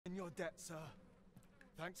your debt, sir.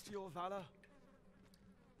 Thanks to your valor.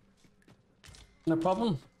 No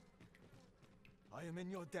problem. I am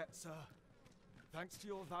in your debt, sir. Thanks to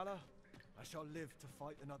your valor, I shall live to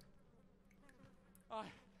fight another.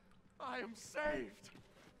 I am saved!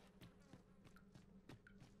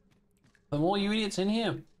 The more you idiots in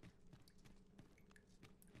here.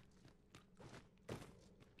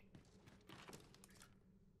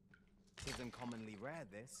 Isn't commonly rare,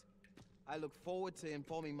 this. I look forward to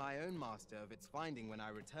informing my own master of its finding when I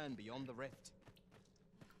return beyond the rift.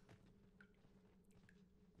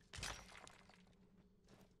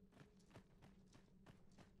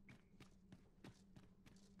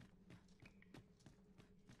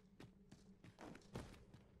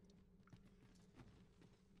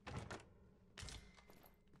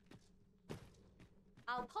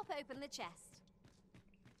 I'll pop open the chest.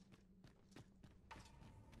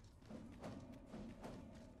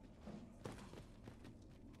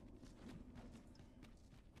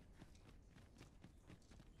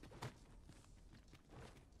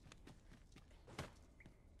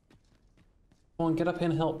 Come on, get up here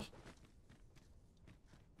and help.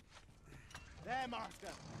 There, master.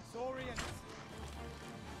 Saurians.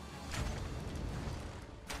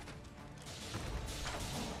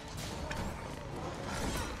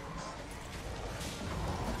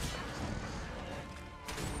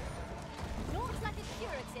 Looks like a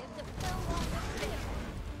curative that will want to live.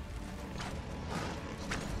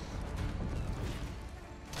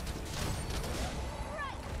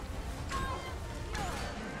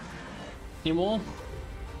 Any more?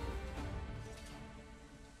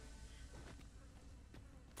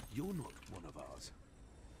 You're not one of ours.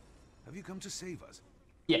 Have you come to save us?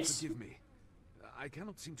 Yes. Forgive me. I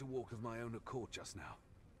cannot seem to walk of my own accord just now.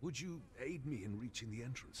 Would you aid me in reaching the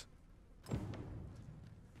entrance?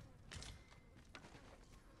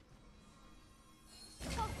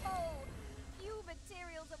 Oh, few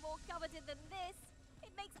materials are more coveted than this. It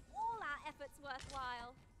makes all our efforts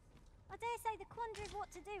worthwhile. I dare say the quandary of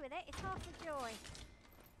what to do with it is half the joy.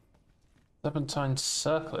 Serpentine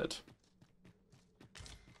circlet.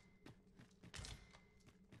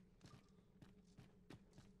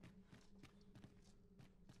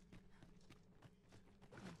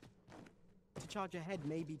 To charge ahead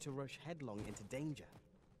may be to rush headlong into danger.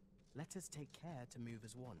 Let us take care to move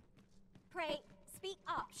as one. Pray, speak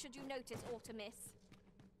up should you notice aught amiss.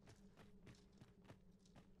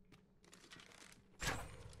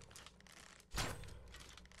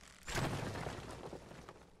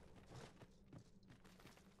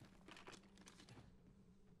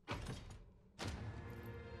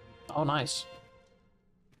 Oh, nice.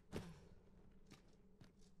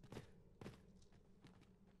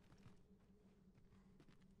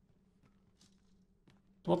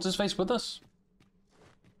 What's his face with us?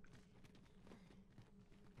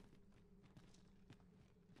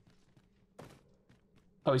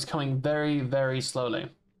 Oh, he's coming very, very slowly.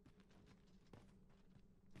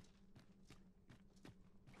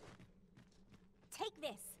 Take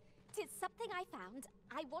this. 'Tis something I found.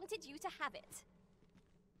 I wanted you to have it.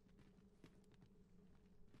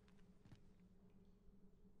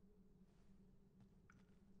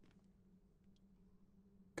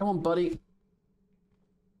 Come on, buddy.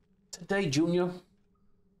 Today, Junior. Can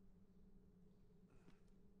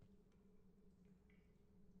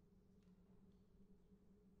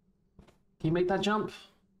you make that jump?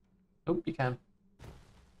 Oh, you can.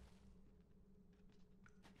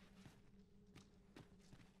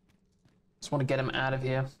 Just want to get him out of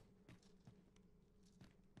here.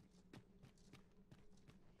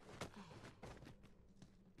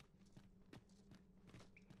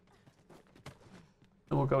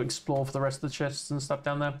 And we'll go explore for the rest of the chests and stuff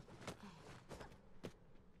down there.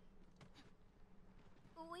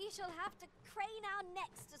 We shall have to crane our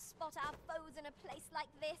necks to spot our foes in a place like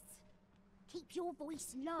this. Keep your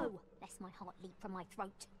voice low, lest my heart leap from my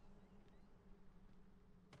throat.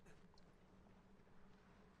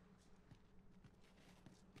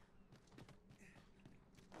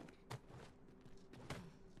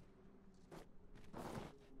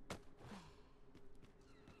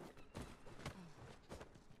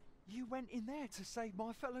 You went in there to save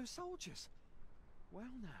my fellow soldiers.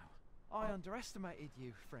 Well now, I underestimated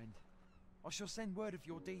you, friend. I shall send word of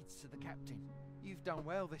your deeds to the captain. You've done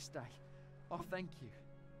well this day. I thank you.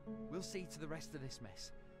 We'll see to the rest of this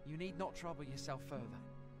mess. You need not trouble yourself further.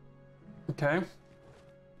 Okay.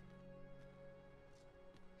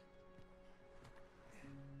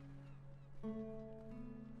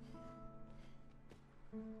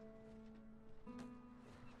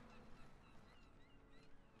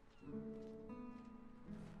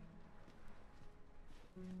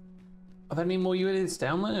 Are there any more units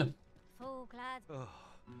down there? Full clad. Oh,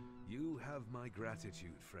 you have my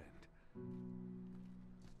gratitude, friend.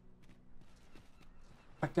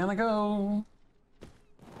 Back down I go.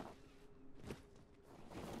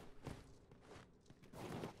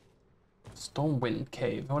 Stormwind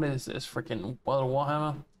Cave. What is this? Freaking World of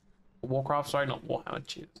Warhammer? Warcraft? Sorry, not Warhammer.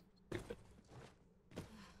 Jeez. Stupid.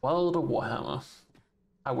 World of Warhammer.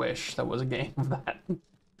 I wish there was a game of that.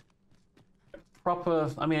 Proper.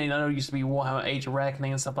 I mean, I know it used to be Warhammer Age of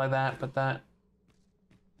Reckoning and stuff like that, but that.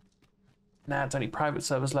 Nah, it's only private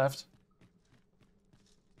servers left.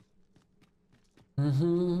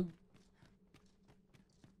 Mm-hmm.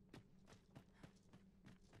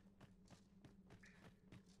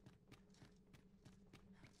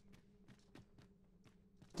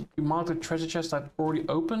 Did you mark the treasure chest I've already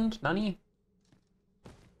opened? Nani?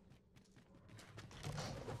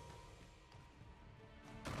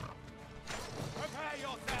 Prepare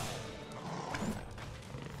yourself!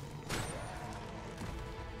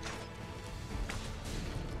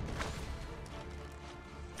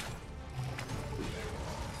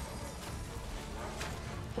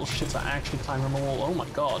 Little shits are actually climbing the wall. Oh my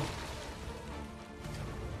god.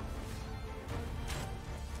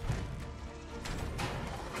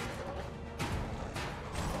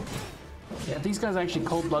 Yeah, if these guys are actually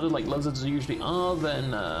cold-blooded like lizards usually are,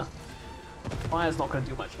 then fire's not going to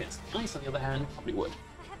do much against ice. On the other hand, probably would.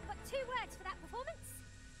 I have but 2 words for that performance.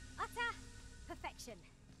 Utter perfection.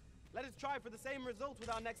 Let us try for the same result with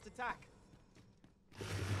our next attack.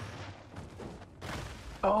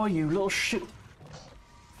 Oh, you little shit.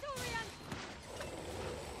 Dorian!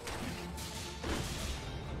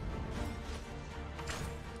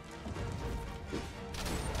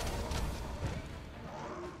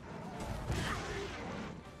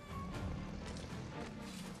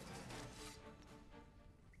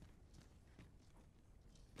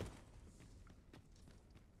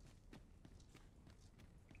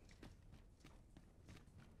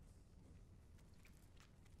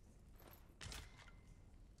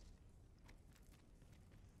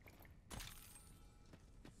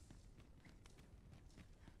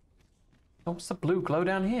 Oh, what's the blue glow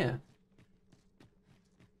down here?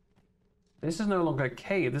 This is no longer a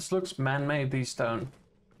cave. This looks man-made, these stone.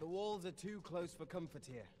 The walls are too close for comfort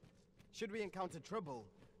here. Should we encounter trouble,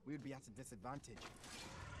 we would be at a disadvantage.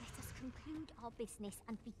 Let us conclude our business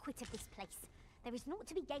and be quit of this place. There is naught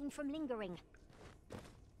to be gained from lingering.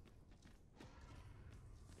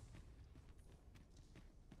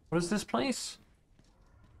 What is this place?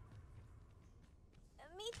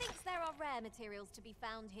 Methinks there are rare materials to be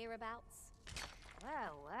found hereabouts.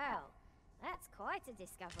 Well, well, that's quite a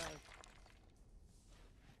discovery.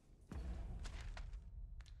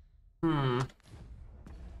 Hmm.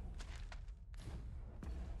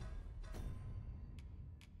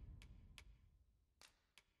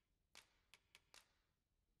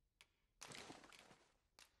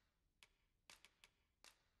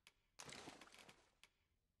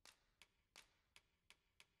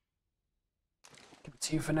 Give it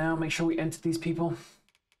to you for now. Make sure we enter these people.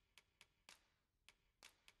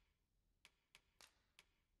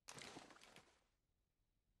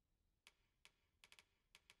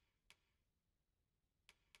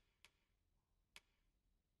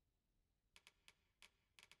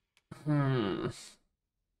 Hmm.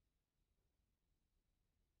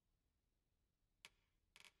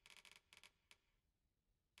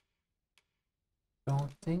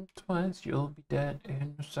 Don't think twice, you'll be dead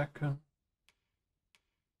in a second.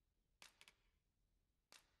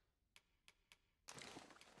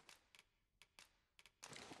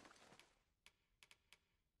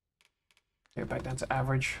 Get back down to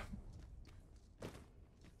average.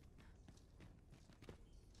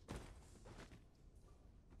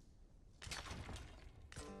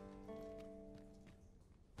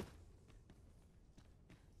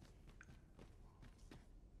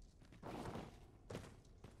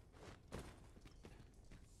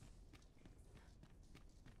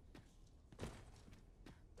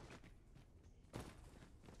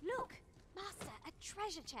 Look, Master, a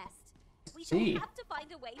treasure chest. We See. shall have to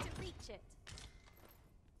find a way to reach it.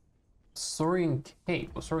 Saurian Cave,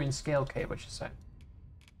 or Saurian Scale Cave, I should say.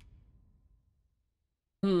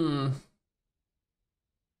 Hmm.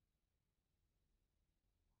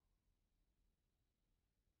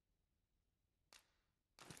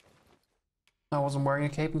 I wasn't wearing a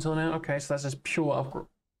cape until now. Okay, so that's just pure upgrade.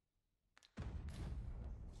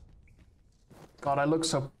 God, I look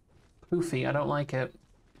so poofy. I don't like it.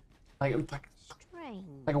 Like,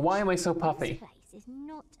 Strange. why am I so This puffy? place is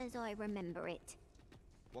not as I remember it.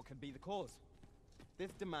 What could be the cause?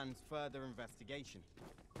 This demands further investigation.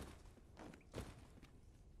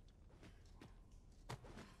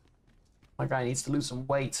 My guy needs to lose some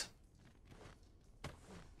weight.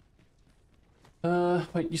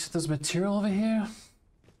 Wait, you said there's material over here? I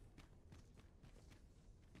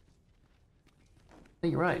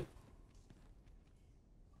think you're right.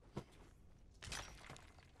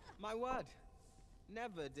 My word.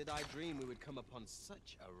 Never did I dream we would come upon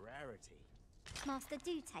such a rarity. Master,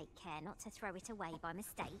 do take care not to throw it away by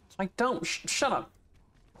mistake. I don't. Shut up.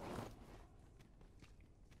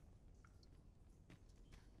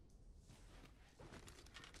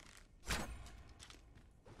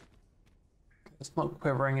 It's not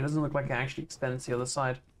quivering. It doesn't look like it actually extends to the other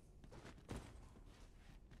side.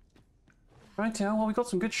 Right, yeah, well, we got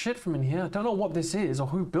some good shit from in here. I don't know what this is or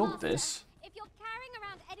who built Master, this. if you're carrying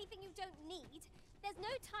around anything you don't need, there's no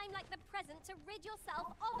time like the present to rid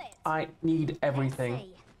yourself of it. I need everything. Let's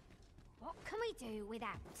see. What can we do without?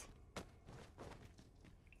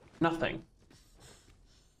 Nothing.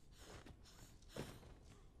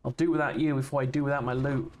 I'll do without you before I do without my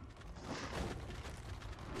loot.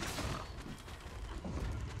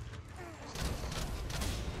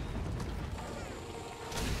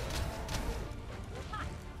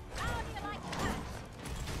 How do you like that?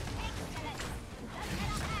 Excellent. Let's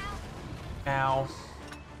head up now. Ow.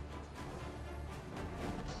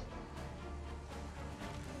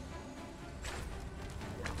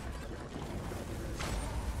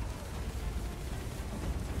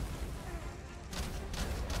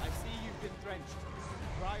 I see you've been drenched.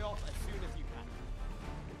 Dry off as soon as you can.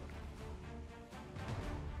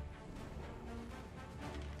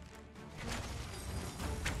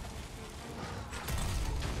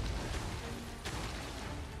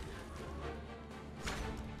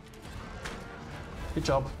 Good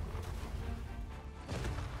job.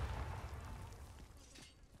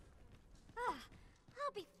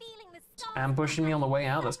 I'll be feeling the stars. Ambushing me on the way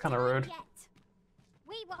out? That's kind of rude. Yet.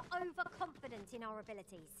 We were overconfident in our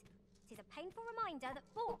abilities. It is a painful reminder that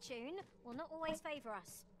fortune will not always favor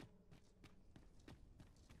us.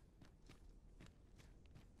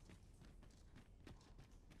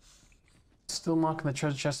 Still marking the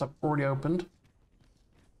treasure chest I've already opened.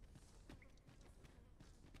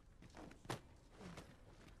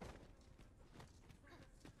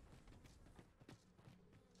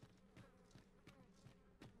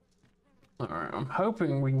 Alright, I'm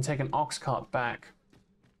hoping we can take an ox cart back.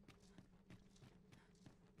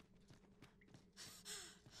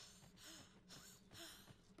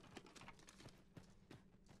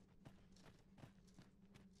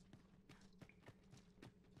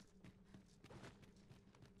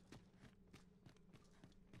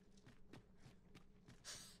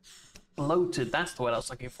 Bloated, that's the word I was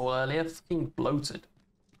looking for earlier. Fucking bloated.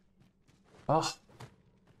 Oh,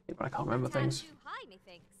 I can't remember Stand things. too high,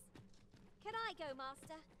 methinks. Can I go,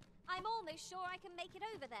 Master? I'm almost sure I can make it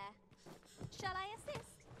over there. Shall I assist?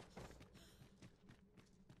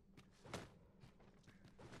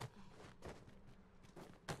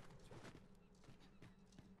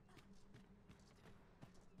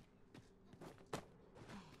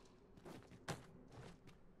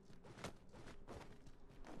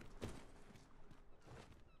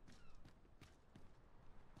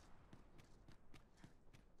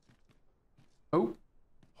 Oh,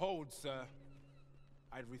 Hold, sir.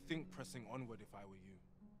 I'd rethink pressing onward if I were you.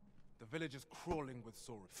 The village is crawling with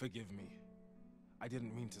sorrow. Forgive me. I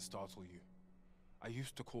didn't mean to startle you. I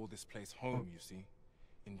used to call this place home, you see,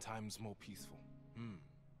 in times more peaceful.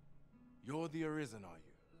 You're the Arisen, are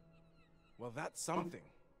you? Well, that's something.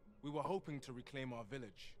 We were hoping to reclaim our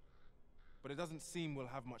village, but it doesn't seem we'll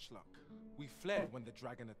have much luck. We fled when the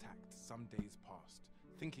dragon attacked some days past,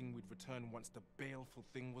 thinking we'd return once the baleful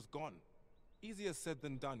thing was gone. Easier said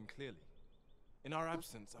than done, clearly. In our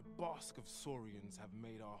absence, a basque of saurians have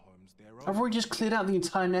made our homes their own. I've already just cleared out the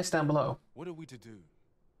entire nest down below. What are we to do?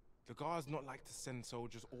 The guards not like to send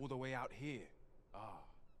soldiers all the way out here.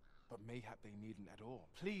 But mayhap they needn't at all.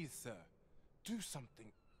 Please, sir, do something.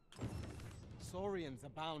 Saurians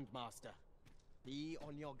abound, Master. Be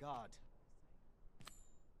on your guard.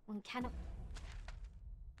 One cannot.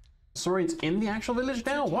 Sorry, it's in the actual village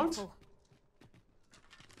now? Be What? careful.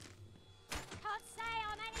 Can't say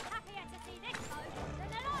I'm any happier to see this boat than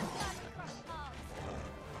the last time we crossed paths.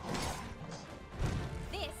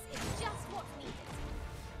 This is just what's needed.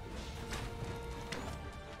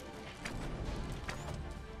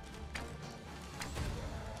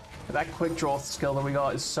 That quick draw skill that we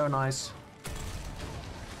got is so nice.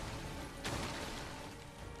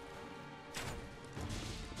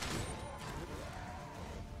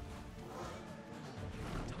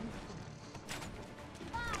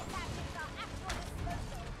 My tactics are at your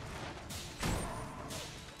disposal.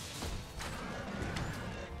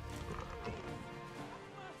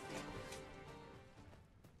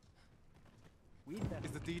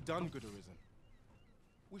 deed done, good arisen?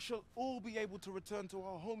 We shall all be able to return to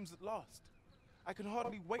our homes at last. I can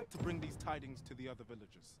hardly wait to bring these tidings to the other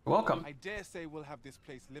villagers. Welcome. I dare say we'll have this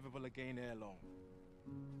place livable again ere long.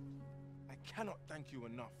 I cannot thank you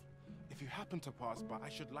enough. If you happen to pass by, I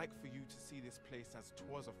should like for you to see this place as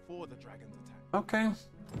 'twas afore the dragon's attack. Okay.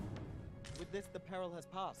 With this, the peril has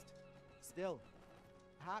passed. Still,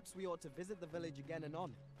 perhaps we ought to visit the village again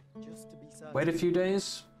anon, just to be certain. Wait a few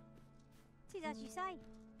days. Tis as you say.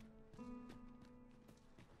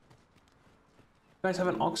 You guys have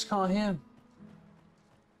an ox cart here?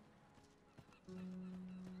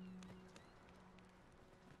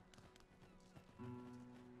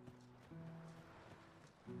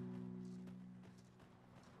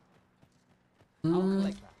 I'll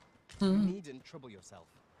collect that. You needn't trouble yourself.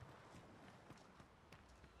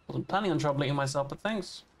 Wasn't planning on troubling myself, but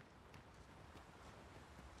thanks.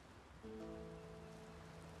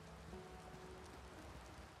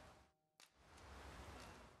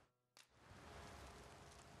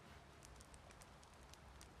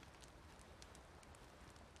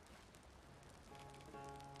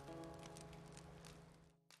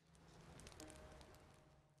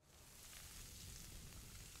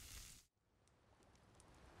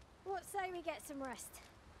 What say we get some rest?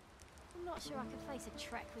 I'm not sure I could face a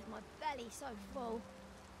trek with my belly so full.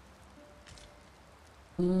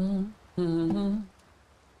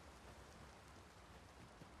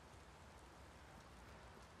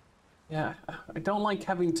 Yeah, I don't like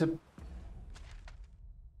having to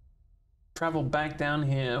travel back down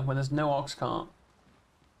here when there's no ox cart.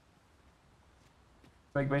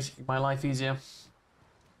 Make basically my life easier.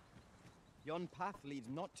 Yon path leads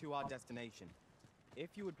not to our destination.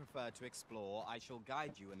 If you would prefer to explore, I shall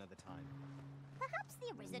guide you another time. Perhaps the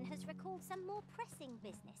Arisen has recalled some more pressing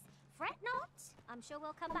business. Fret not. I'm sure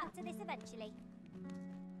we'll come back to this eventually.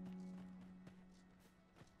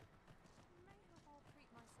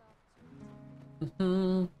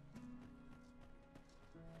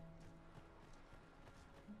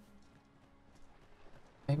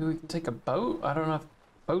 Maybe we can take a boat? I don't know if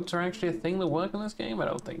boats are actually a thing that work in this game. I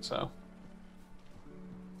don't think so.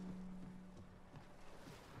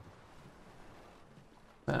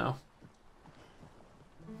 No.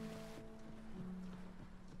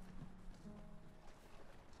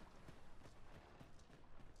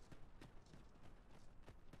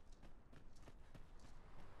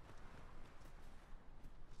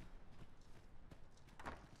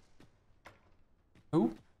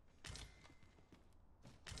 Who?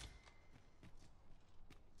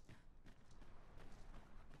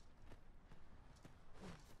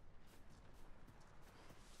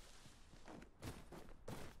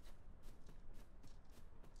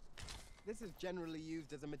 This is generally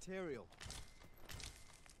used as a material.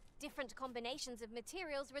 Different combinations of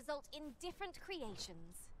materials result in different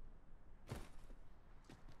creations.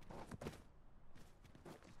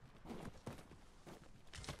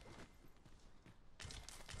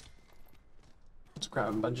 Let's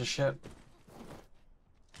grab a bunch of shit.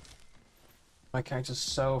 My character's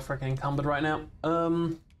so freaking encumbered right now.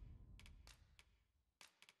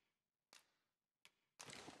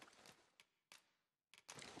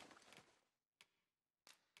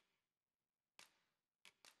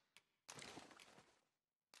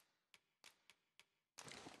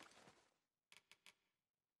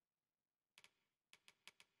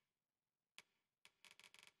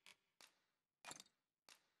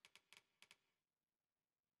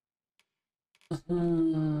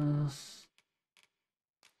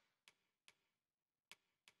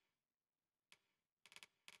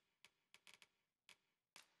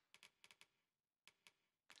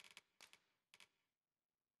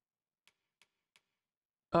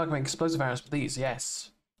 Oh, I can make explosive arrows with these,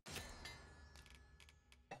 yes.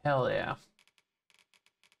 Hell yeah.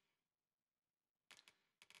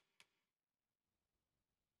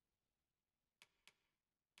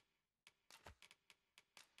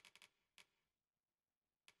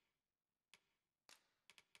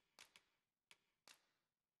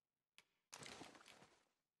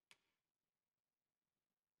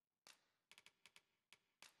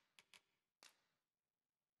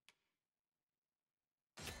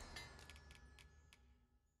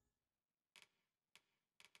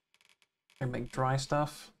 I can make dry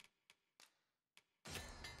stuff.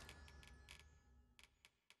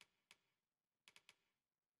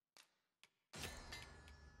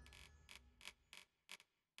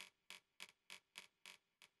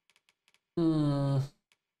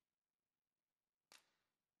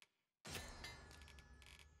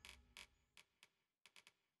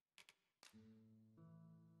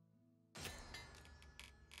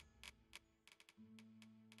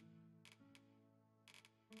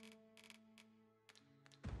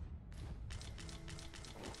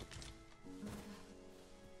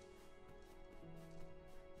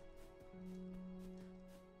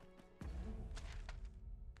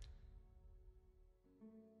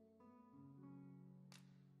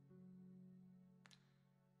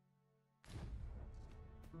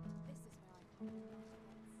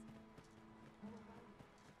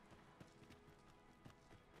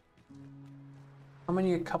 How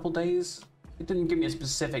many? A couple days? It didn't give me a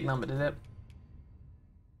specific number, did it?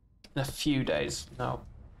 In a few days. No.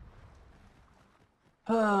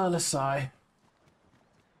 Let's sigh.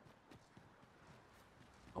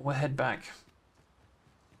 We'll head back.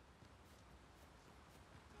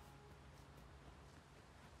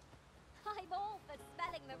 I'm all for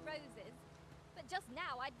smelling the roses, but just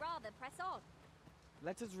now I'd rather press on.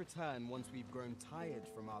 Let us return once we've grown tired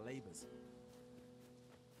from our labors.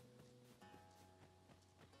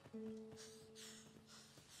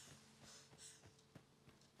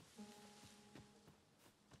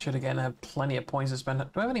 Should again have plenty of points to spend.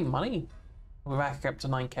 Do I have any money? We're back up to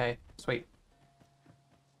 9k. Sweet.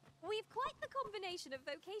 We've quite the combination of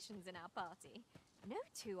vocations in our party. No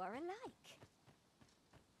two are alike.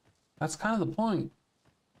 That's kind of the point.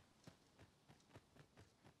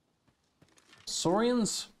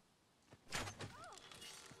 Saurians?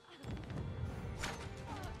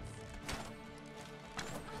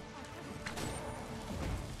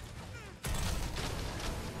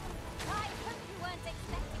 I hope you weren't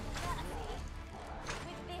expecting mercy.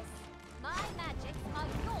 With this, my magics are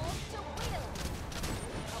yours to wield.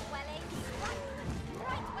 A well-aimed strike,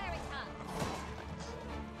 right where it hurts.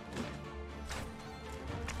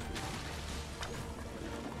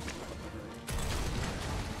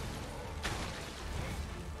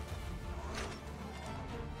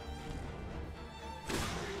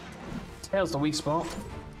 Tail's the weak spot.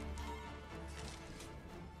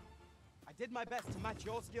 I did my best to match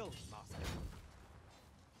your skills, Master.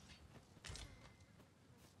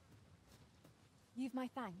 You've my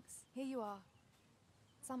thanks. Here you are.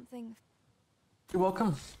 Something. You're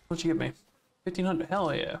welcome. What'd you give me? 1500.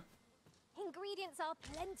 Hell yeah. Ingredients are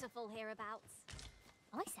plentiful hereabouts.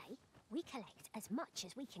 I say we collect as much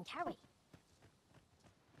as we can carry.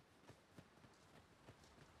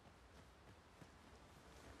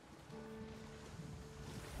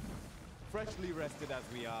 Freshly rested as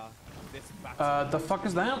we are, this battle The fuck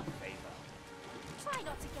is that? Try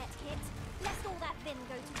not to get hit, lest all that vim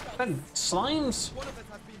go to That waste. slimes? One of us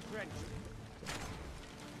has been drenched.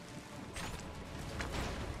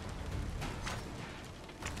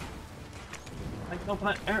 Like, open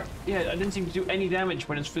that arrow. Yeah, I didn't seem to do any damage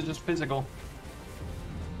when it's just physical.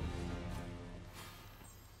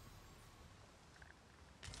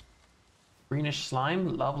 Greenish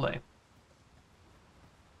slime? Lovely.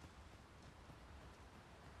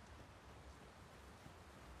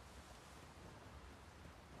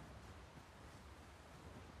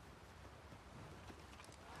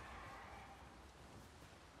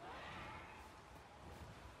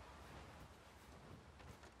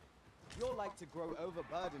 You're like to grow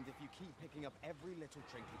overburdened if you keep picking up every little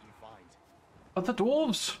trinket you find. But the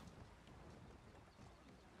dwarves?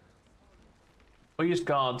 Or use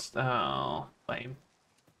guards? Oh, lame.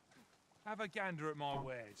 Have a gander at my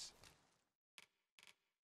wares.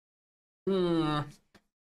 Hmm.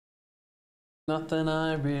 Nothing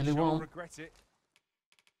I really Shan't want. regret it.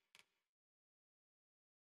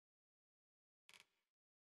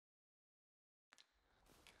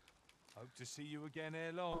 Hope to see you again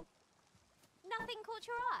ere long. Nothing caught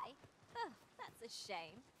your eye? Oh, that's a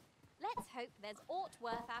shame. Let's hope there's aught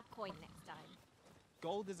worth our coin next time.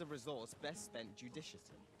 Gold is a resource best spent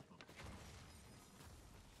judiciously.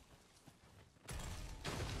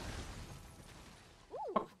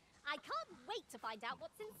 Ooh, I can't wait to find out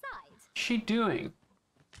what's inside. What's she doing?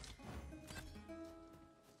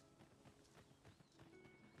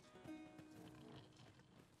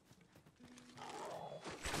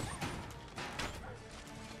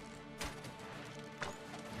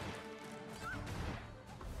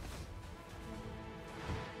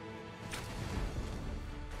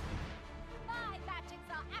 My magics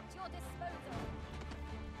are at your disposal.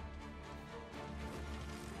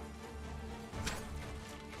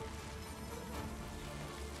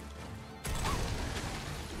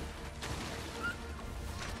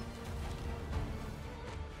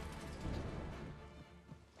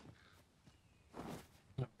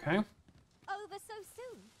 Okay. Over so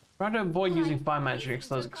soon. Try to avoid using Like fire magic against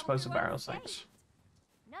those reasons to explosive conquer arrow unscathed. things.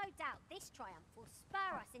 No doubt this triumph will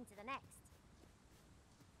spur us into the next.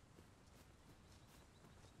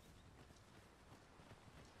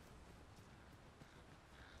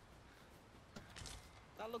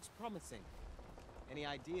 That looks promising. Any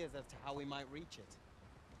ideas as to how we might reach it?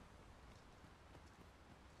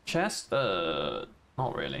 Chest?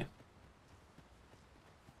 Not really.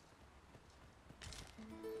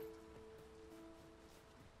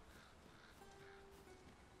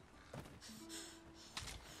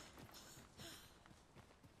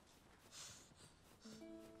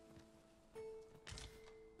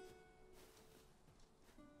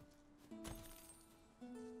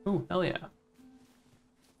 Ooh, hell yeah.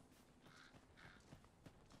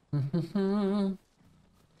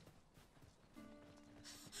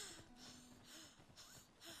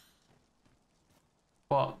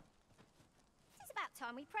 What? It's about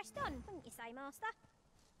time we pressed on, wouldn't you say, Master?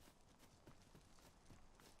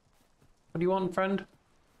 What do you want, friend?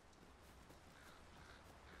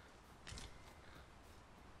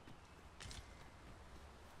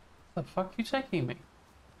 The fuck you taking me?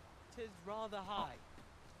 'Tis rather high.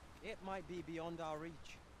 It might be beyond our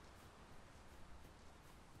reach.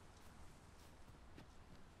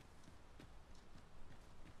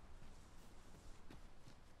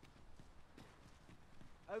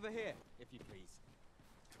 Over here, if you please.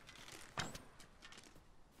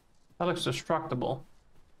 That looks destructible.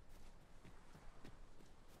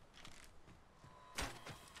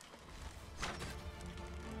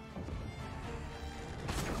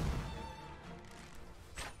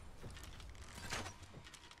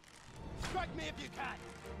 Strike me if you can!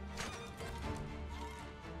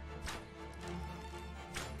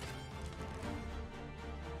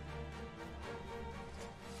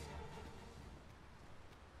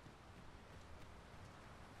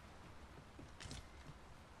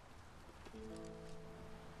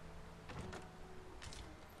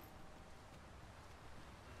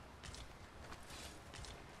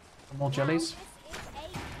 More jellies. This is a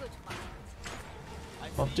good find.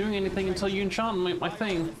 Not doing anything until you enchant my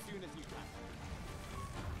thing. As soon as you can.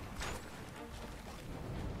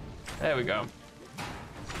 There we go.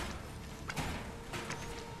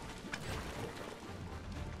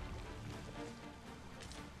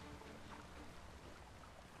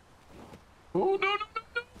 Oh no no no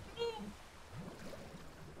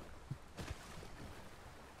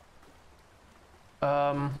no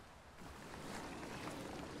no!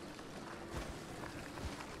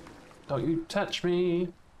 Don't you touch me.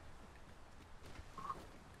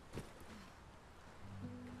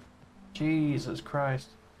 Jesus Christ.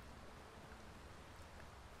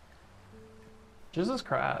 Jesus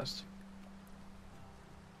Christ.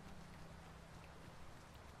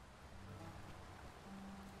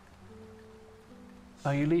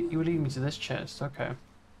 Oh, you lead me to this chest, okay.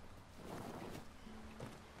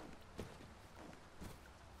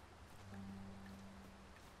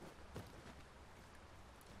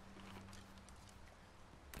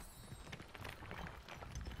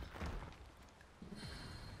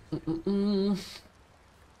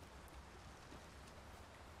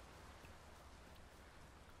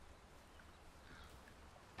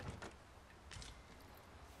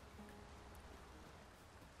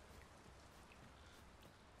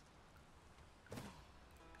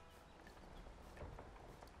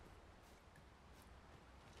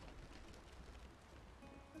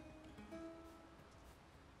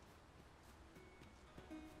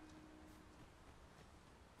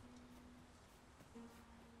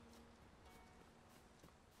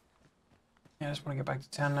 Yeah, I just want to get back to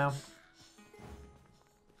town now.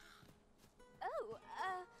 Oh,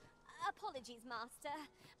 apologies, Master.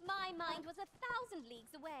 My mind was 1,000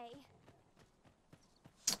 leagues away.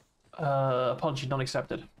 Apology not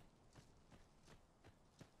accepted.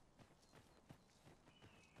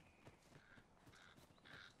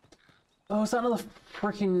 Oh, is that another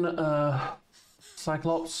freaking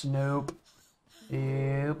Cyclops? Nope.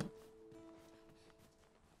 Yep.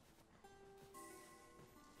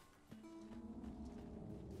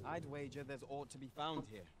 I'd wager there's aught to be found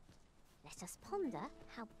here. Let us ponder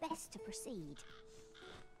how best to proceed.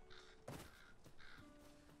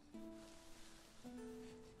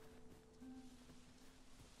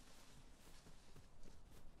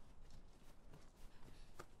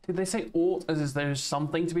 Did they say aught as is there's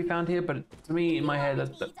something to be found here? But to me, in my head, that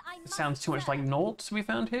Indeed, I it sounds too much must like naught to be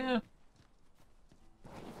found here.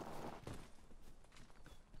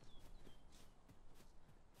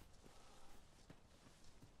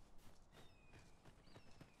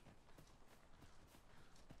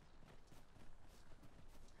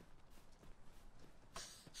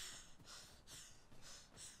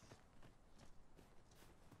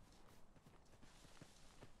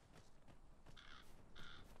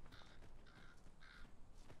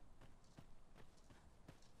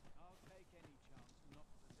 I'll take any chance not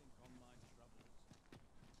to think on my troubles.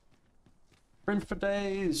 Print for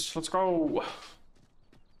days. Let's go.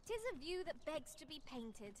 'Tis a view that begs to be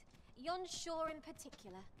painted, yon shore in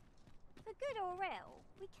particular. For good or ill,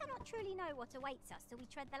 we cannot truly know what awaits us till we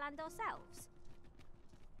tread the land ourselves.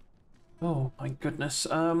 Oh my goodness.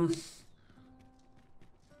 Okay.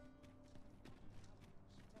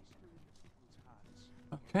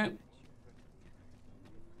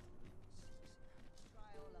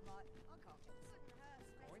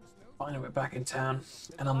 finally we're back in town.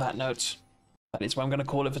 And on that note, that is what I'm going to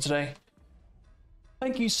call it for today.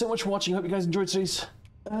 Thank you so much for watching. Hope you guys enjoyed today's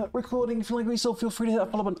recording. If you like what you saw, feel free to hit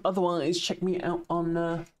that follow button. Otherwise, check me out on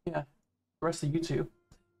the rest of YouTube.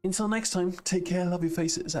 Until next time, take care, love your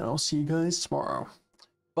faces, and I'll see you guys tomorrow.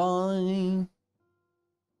 Bye.